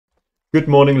Good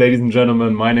morning, ladies and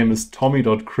gentlemen. My name is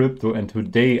Tommy.Crypto, and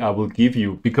today I will give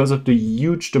you, because of the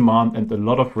huge demand and a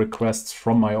lot of requests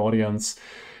from my audience,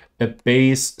 a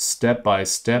base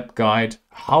step-by-step guide,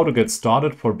 how to get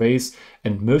started for base,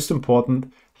 and most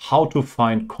important, how to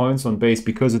find coins on base,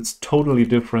 because it's totally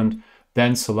different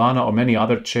than Solana or many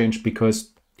other chains,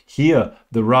 because here,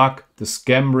 the rug, the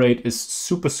scam rate is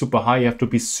super high. You have to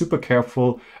be super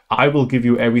careful. I will give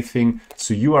you everything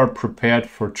so you are prepared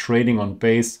for trading on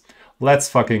base. Let's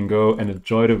fucking go and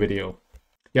enjoy the video.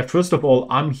 Yeah, first of all,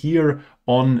 I'm here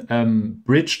on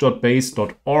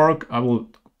bridge.base.org. I will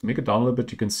make it down a little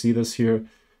bit. You can see this here.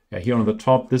 Yeah, here on the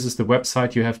top, this is the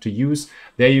website you have to use.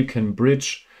 There you can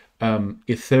bridge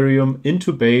Ethereum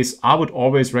into base. I would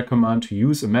always recommend to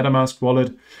use a MetaMask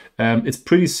wallet. It's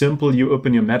pretty simple. You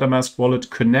open your MetaMask wallet,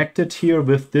 connect it here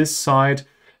with this side,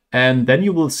 and then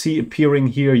you will see appearing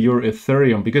here your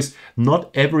Ethereum, because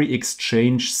not every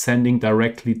exchange sending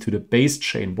directly to the base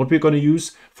chain. What we're going to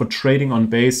use for trading on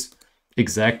base,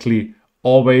 exactly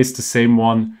always the same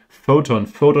one, PHOTON.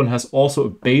 PHOTON has also a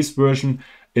base version.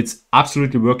 It's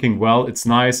absolutely working well. It's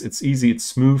nice, it's easy, it's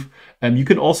smooth. You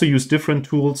can also use different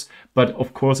tools, but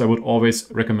of course I would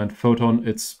always recommend PHOTON.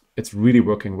 It's really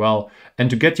working well. And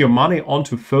to get your money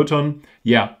onto PHOTON,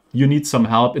 yeah, you need some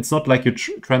help. It's not like you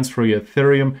transfer your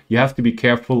Ethereum. You have to be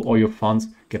careful or your funds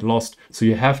get lost. So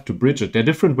you have to bridge it. There are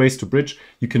different ways to bridge.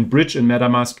 You can bridge in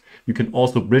MetaMask. You can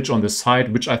also bridge on the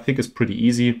side, which I think is pretty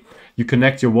easy. You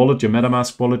connect your wallet, your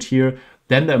MetaMask wallet here.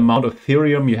 Then the amount of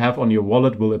Ethereum you have on your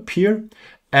wallet will appear.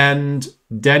 And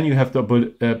then you have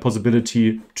the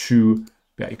possibility to,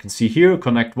 yeah, you can see here,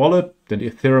 connect wallet, then the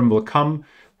Ethereum will come.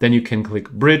 Then you can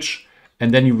click bridge,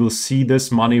 and then you will see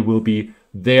this money will be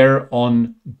there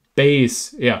on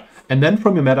base. Yeah, and then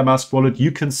from your MetaMask wallet,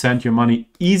 you can send your money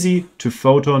easy to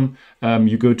PHOTON.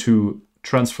 You go to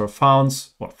transfer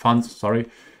funds,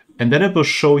 and then it will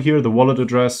show here the wallet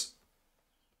address.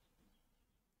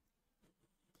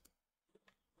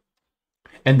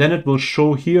 And then it will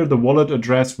show here the wallet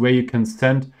address where you can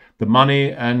send the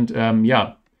money. And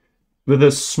yeah, with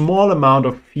a small amount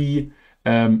of fee,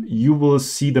 you will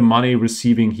see the money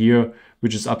receiving here,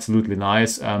 which is absolutely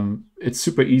nice. It's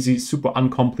super easy, super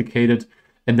uncomplicated.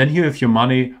 And then you have your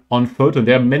money on PHOTON.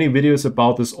 There are many videos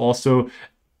about this also.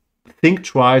 Think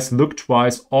twice, look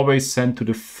twice, always send to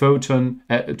the PHOTON,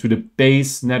 to the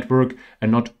base network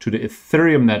and not to the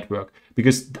Ethereum network,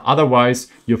 because otherwise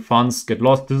your funds get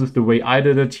lost. This is the way I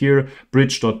did it here,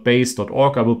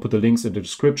 bridge.base.org. I will put the links in the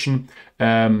description.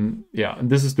 Yeah, and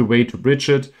this is the way to bridge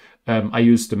it. I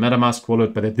use the MetaMask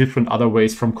wallet, but there are different other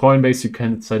ways. From Coinbase, you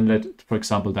can send it, for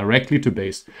example, directly to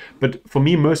base. But for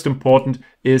me, most important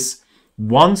is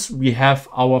once we have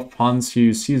our funds here,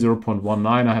 you see 0.19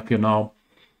 I have here now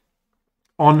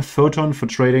on PHOTON for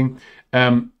trading.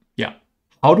 Yeah,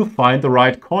 how to find the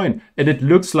right coin. And it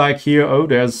looks like here, oh,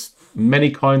 there's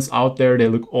many coins out there. They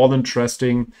look all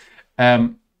interesting.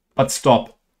 But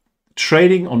stop.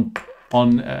 Trading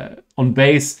on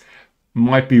base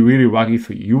might be really ruggy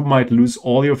for you. You might lose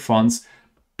all your funds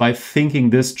by thinking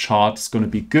this chart is going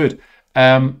to be good.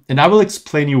 And I will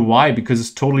explain you why, because it's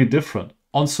totally different.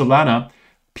 On Solana,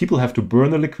 people have to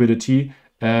burn the liquidity,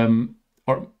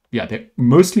 yeah, they're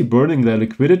mostly burning their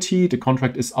liquidity. The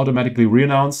contract is automatically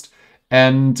reannounced.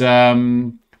 And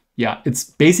yeah, it's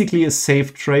basically a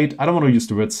safe trade. I don't want to use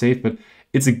the word safe, but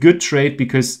it's a good trade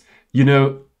because, you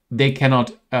know, they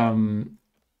cannot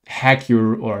hack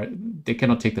or they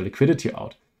cannot take the liquidity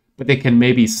out, but they can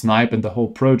maybe snipe in the whole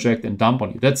project and dump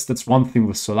on you. That's one thing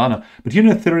with Solana. But here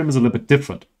in Ethereum is a little bit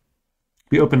different.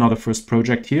 We open now the first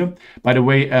project here. By the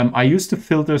way, I used the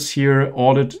filters here,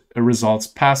 audit results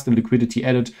passed and liquidity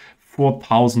added,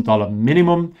 $4,000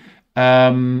 minimum.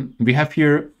 We have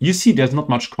here, you see there's not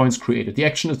much coins created. The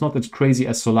action is not as crazy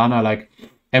as Solana, like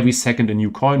every second a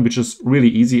new coin, which is really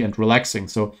easy and relaxing.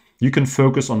 So you can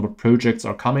focus on what projects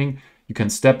are coming. You can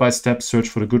step-by-step search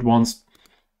for the good ones.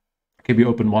 Okay, we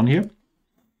open one here.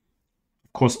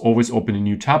 Of course, always open a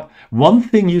new tab. One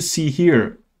thing you see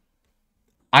here,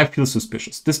 I feel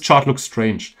suspicious. This chart looks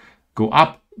strange. Go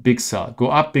up, big sell. Go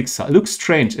up, big sell. It looks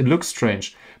strange. It looks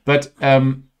strange. But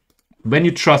when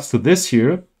you trust to this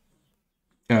here,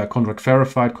 contract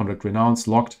verified, contract renounced,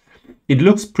 locked, it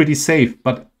looks pretty safe.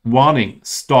 But warning,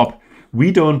 stop.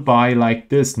 We don't buy like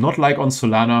this. Not like on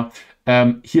Solana.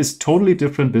 Here's totally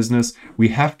different business. We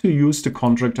have to use the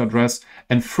contract address.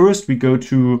 And first we go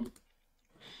to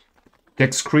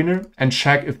text screener and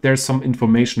check if there's some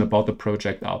information about the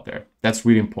project out there. That's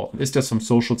really important. Is there some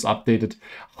socials updated?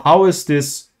 How is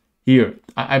this here?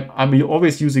 I'm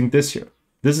always using this here.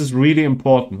 This is really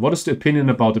important. What is the opinion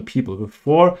about the people?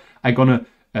 Before I'm gonna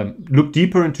look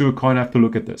deeper into a coin, I have to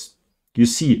look at this. You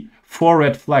see 4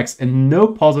 red flags and no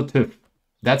positive.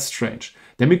 That's strange.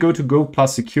 Then we go to Go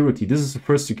Plus Security. This is the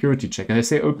first security check. And I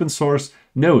say open source,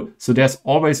 no. So there's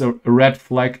always a red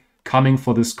flag coming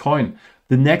for this coin.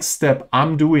 The next step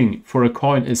I'm doing for a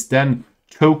coin is then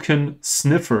token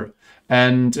sniffer.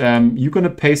 And you're going to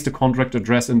paste the contract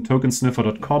address in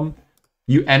tokensniffer.com.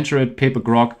 You enter it, paper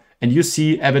grok, and you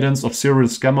see evidence of serial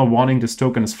scammer warning. This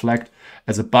token is flagged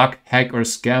as a bug, hack, or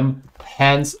scam.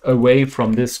 Hands away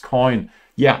from this coin.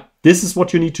 Yeah, this is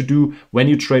what you need to do when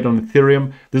you trade on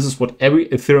Ethereum. This is what every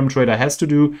Ethereum trader has to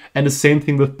do. And the same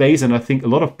thing with Base. And I think a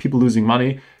lot of people losing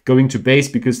money going to Base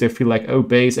because they feel like, oh,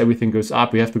 Base, everything goes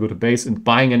up. We have to go to Base and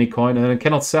buying any coin and then it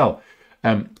cannot sell.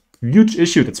 Huge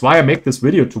issue. That's why I make this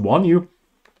video to warn you.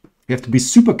 You have to be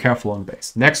super careful on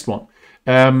Base. Next one.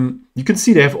 You can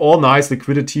see they have all nice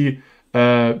liquidity.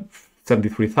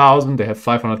 73,000. They have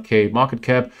 500k market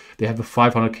cap. They have a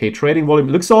 500k trading volume.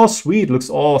 It looks all sweet, looks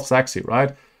all sexy,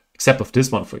 right? Except of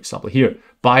this one, for example, here,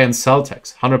 buy and sell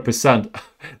tax, 100%.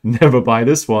 Never buy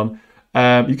this one.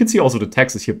 You can see also the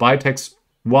taxes here, buy tax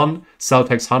 1, sell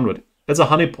tax 100. That's a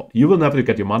honeypot. You will never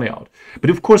get your money out.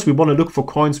 But of course, we want to look for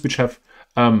coins which have,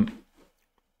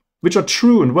 which are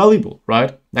true and valuable,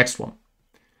 right? Next one.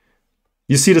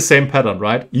 You see the same pattern,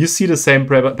 right? You see the same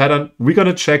pattern. We're going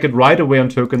to check it right away on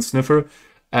Token Sniffer.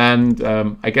 And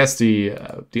I guess the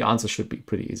answer should be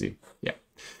pretty easy. Yeah.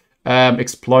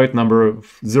 Exploit number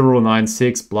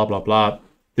 096, blah, blah, blah.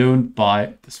 Don't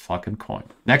buy this fucking coin.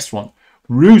 Next one.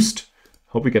 Roost.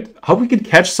 Hope we can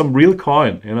catch some real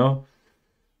coin, you know?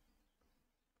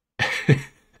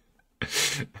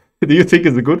 Do you think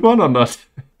it's a good one or not?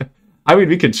 I mean,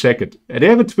 we can check it. They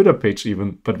have a Twitter page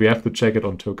even, but we have to check it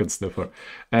on Token Sniffer.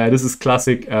 This is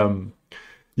classic.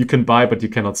 You can buy, but you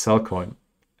cannot sell coin.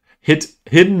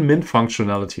 Hidden mint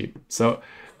functionality. So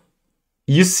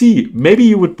you see, maybe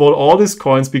you would buy all these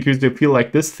coins because you feel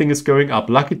like this thing is going up.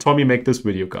 Lucky Tommy make this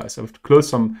video, guys. I have to close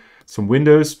some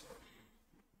windows.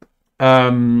 I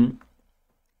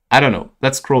don't know.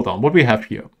 Let's scroll down. What we have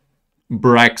here?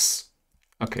 Brax.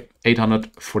 Okay,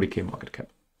 840k market cap.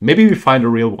 Maybe we find a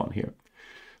real one here.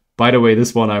 By the way,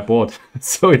 this one I bought,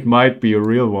 so it might be a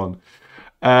real one.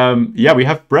 Yeah, we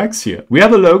have Brax here. We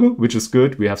have a logo, which is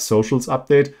good. We have socials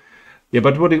update. Yeah,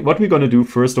 but what we're going to do,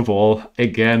 first of all,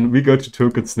 again, we go to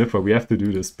Token Sniffer. We have to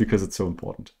do this because it's so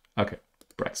important. Okay,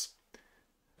 Brax.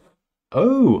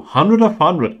 Oh, 100 of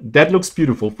 100. That looks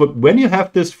beautiful. But when you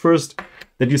have this first,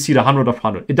 that you see the 100 of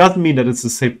 100, it doesn't mean that it's a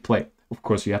safe play. Of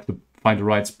course, you have to find the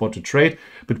right spot to trade.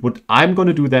 But what I'm going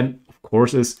to do then, of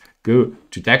course, is go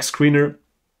to DAX Screener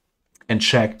and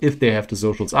check if they have the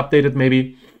socials updated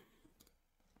maybe.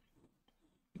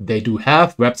 They do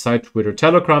have website, Twitter,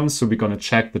 Telegram. So we're going to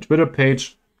check the Twitter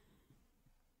page.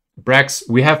 Brax,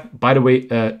 we have, by the way,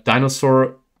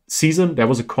 dinosaur season. There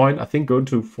was a coin, I think, going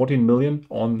to 14 million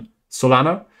on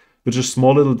Solana, which is a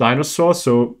small little dinosaur.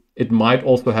 So it might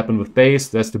also happen with Base.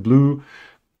 There's the blue.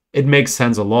 It makes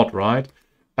sense a lot, right?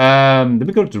 Then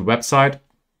we go to the website.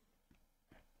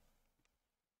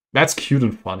 That's cute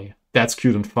and funny. That's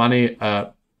cute and funny.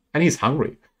 And he's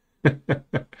hungry.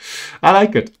 I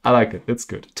like it. I like it. It's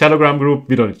good. Telegram group,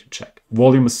 we don't need to check.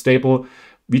 Volume is stable.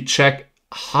 We check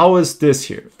how is this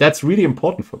here. That's really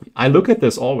important for me. I look at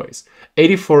this always.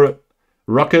 84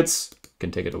 rockets. Can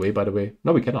take it away, by the way.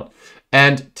 No, we cannot.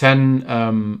 And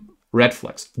 10 red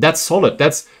flags. That's solid.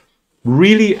 That's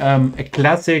really a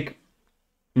classic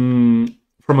from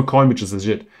a coin which is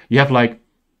legit. You have like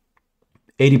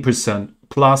 80%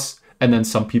 plus, and then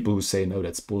some people who say, no,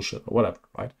 that's bullshit or whatever,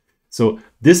 right? So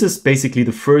this is basically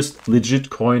the first legit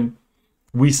coin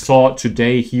we saw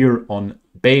today here on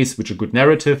Base, which is a good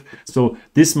narrative. So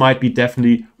this might be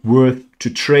definitely worth to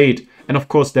trade. And of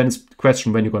course, then it's the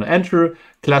question when you're going to enter.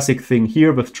 Classic thing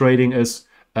here with trading is,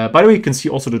 by the way, you can see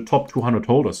also the top 200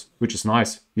 holders, which is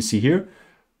nice. You see here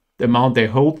the amount they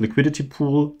hold, liquidity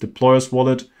pool, deployer's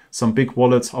wallet, some big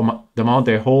wallets, the amount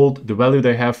they hold, the value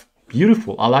they have.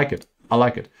 Beautiful. I like it. I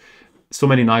like it. So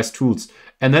many nice tools.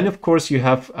 And then, of course, you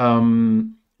have,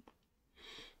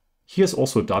 here's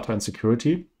also data and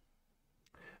security.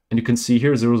 And you can see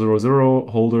here 000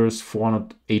 holders,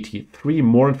 483,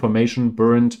 more information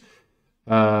burned,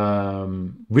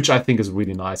 which I think is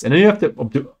really nice. And then you have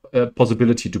the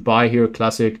possibility to buy here,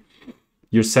 classic,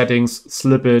 your settings,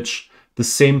 slippage, the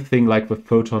same thing like with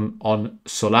Photon on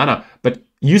Solana. But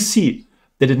you see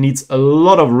that it needs a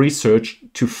lot of research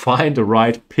to find the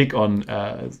right pick on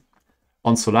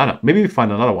Solana. Maybe we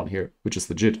find another one here, which is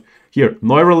legit. Here,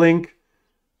 Neuralink,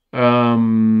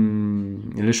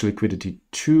 initial liquidity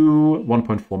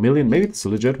 1.4 million. Maybe it's a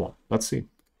legit one. Let's see.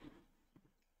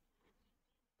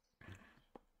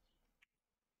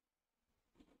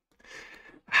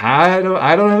 I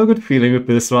don't have a good feeling with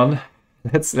this one.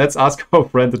 Let's ask our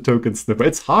friend the token sniffer.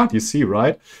 It's hard, you see,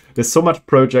 right? There's so much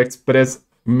projects, but there's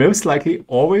most likely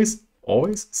always a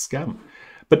scam.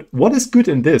 But what is good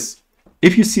in this?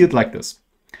 If you see it like this,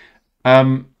 I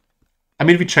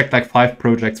mean, we checked like 5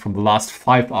 projects from the last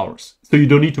 5 hours, so you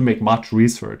don't need to make much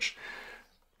research.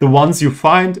 The ones you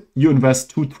find, you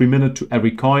invest 2-3 minutes to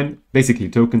every coin. Basically,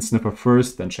 token sniffer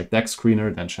first, then check deck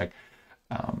screener, then check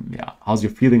how's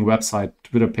your feeling website,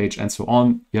 Twitter page, and so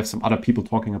on. You have some other people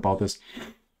talking about this.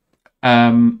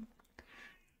 By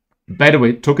the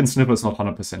way, token sniffer is not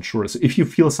 100% sure. So if you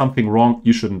feel something wrong,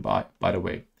 you shouldn't buy, by the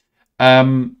way.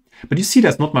 But you see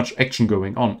there's not much action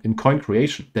going on in coin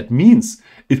creation. That means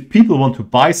if people want to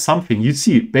buy something, you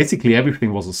see basically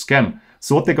everything was a scam.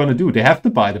 So what they're going to do, they have to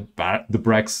buy the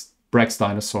Brax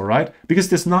dinosaur, right? Because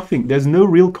there's no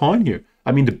real coin here.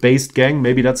 I mean, the based gang,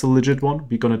 maybe that's a legit one.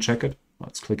 We're going to check it.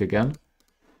 Let's click again.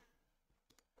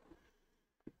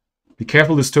 Be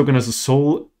careful, this token has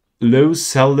a low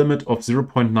sell limit of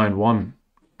 0.91.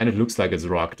 And it looks like it's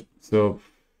rocked. So,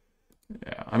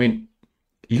 yeah, I mean,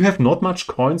 you have not much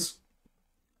coins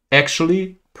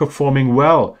actually performing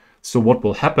well. So what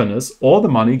will happen is all the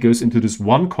money goes into this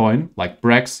one coin, like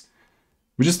Brax,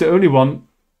 which is the only one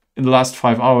in the last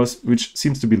 5 hours, which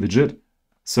seems to be legit.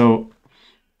 So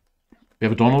we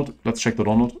have a Donald. Let's check the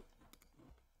Donald.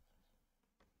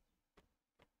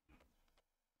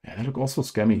 Yeah, they look also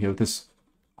scammy here. This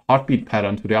heartbeat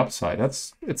pattern to the upside.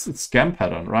 It's scam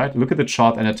pattern, right? Look at the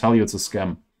chart and I tell you it's a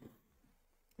scam.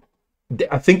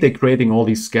 I think they're creating all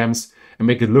these scams and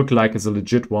make it look like it's a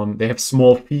legit one. They have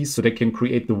small fees so they can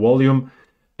create the volume.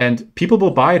 And people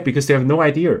will buy it because they have no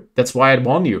idea. That's why I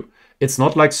warn you. It's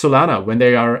not like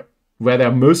Solana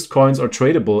where most coins are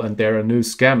tradable and there are no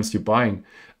scams you're buying.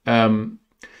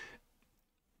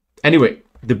 Anyway,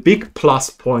 the big plus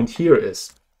point here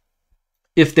is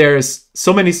if there's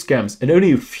so many scams and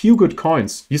only a few good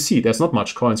coins, you see there's not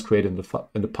much coins created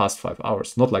in the past 5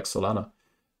 hours, not like Solana.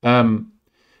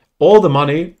 All the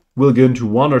money will go into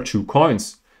 1 or 2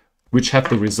 coins, which have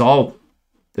the result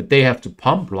that they have to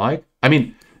pump, right? I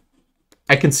mean,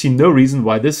 I can see no reason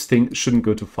why this thing shouldn't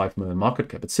go to 5 million market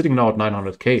cap. It's sitting now at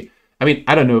 900K. I mean,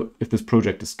 I don't know if this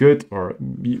project is good or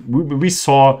we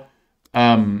saw,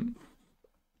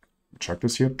 check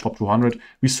this here, top 200.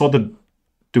 We saw the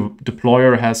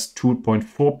deployer has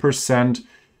 2.4%.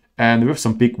 And we have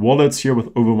some big wallets here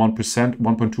with over 1%, 1.2,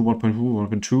 1.2,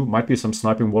 1.2. Might be some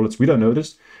sniping wallets. We don't know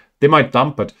this. They might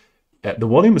dump, but the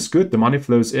volume is good. The money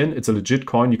flows in. It's a legit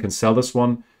coin. You can sell this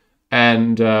one.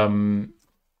 And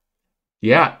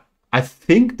yeah, I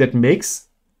think that makes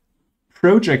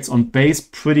projects on Base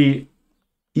pretty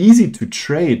easy to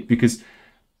trade because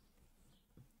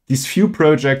these few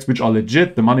projects which are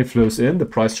legit, the money flows in, the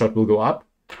price chart will go up.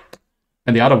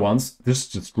 And the other ones, this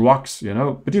just rocks, you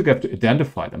know, but you have to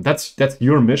identify them. That's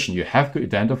your mission. You have to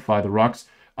identify the rocks.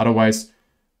 Otherwise,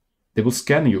 they will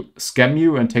scam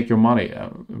you and take your money.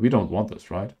 We don't want this,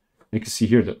 right? You can see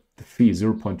here that the fee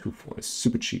 0.24 is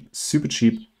super cheap, super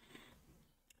cheap.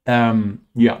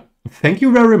 Yeah, thank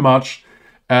you very much.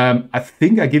 I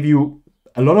think I give you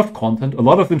a lot of content, a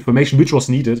lot of information, which was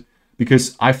needed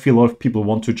because I feel a lot of people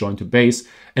want to join to Base.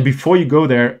 And before you go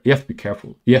there, you have to be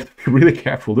careful. You have to be really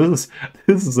careful. This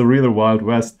is a really Wild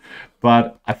West,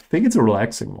 but I think it's a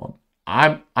relaxing one.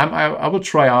 I will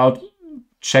try out,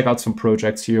 check out some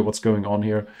projects here, what's going on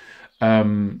here.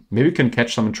 Maybe we can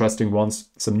catch some interesting ones,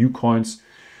 some new coins.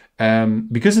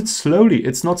 Because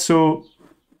it's not so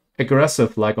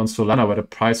aggressive like on Solana where the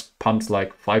price pumps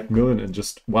like 5 million in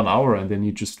just 1 hour and then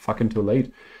you just fucking too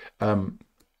late.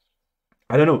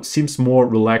 I don't know, seems more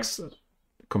relaxed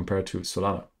compared to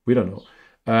Solana. We don't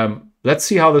know. Let's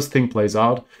see how this thing plays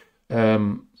out.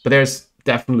 But there's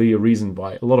definitely a reason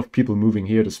why a lot of people moving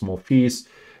here to small fees.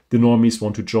 The normies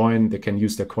want to join. They can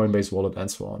use their Coinbase wallet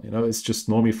and so on. You know, it's just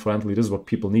normie friendly. This is what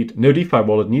people need. No DeFi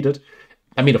wallet needed.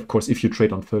 I mean, of course, if you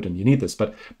trade on PHOTON, you need this.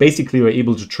 But basically, you're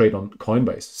able to trade on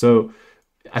Coinbase. So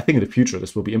I think in the future,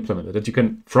 this will be implemented. That you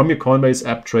can, from your Coinbase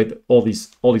app, trade all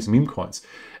these meme coins.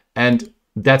 And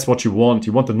that's what you want.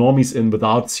 You want the normies in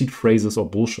without seed phrases or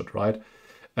bullshit, right?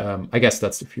 I guess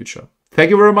that's the future. Thank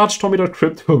you very much,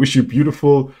 Tommy.crypto. Wish you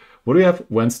beautiful. What do we have?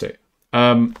 Wednesday.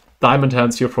 Diamond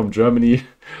hands here from Germany.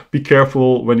 Be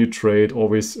careful when you trade.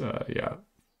 Always, yeah.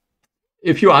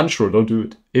 If you're unsure, don't do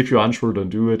it. If you're unsure, don't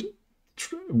do it.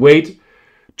 Wait,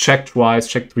 check twice,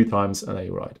 check 3 times, and then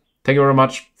you're right. Thank you very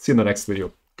much. See you in the next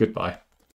video. Goodbye.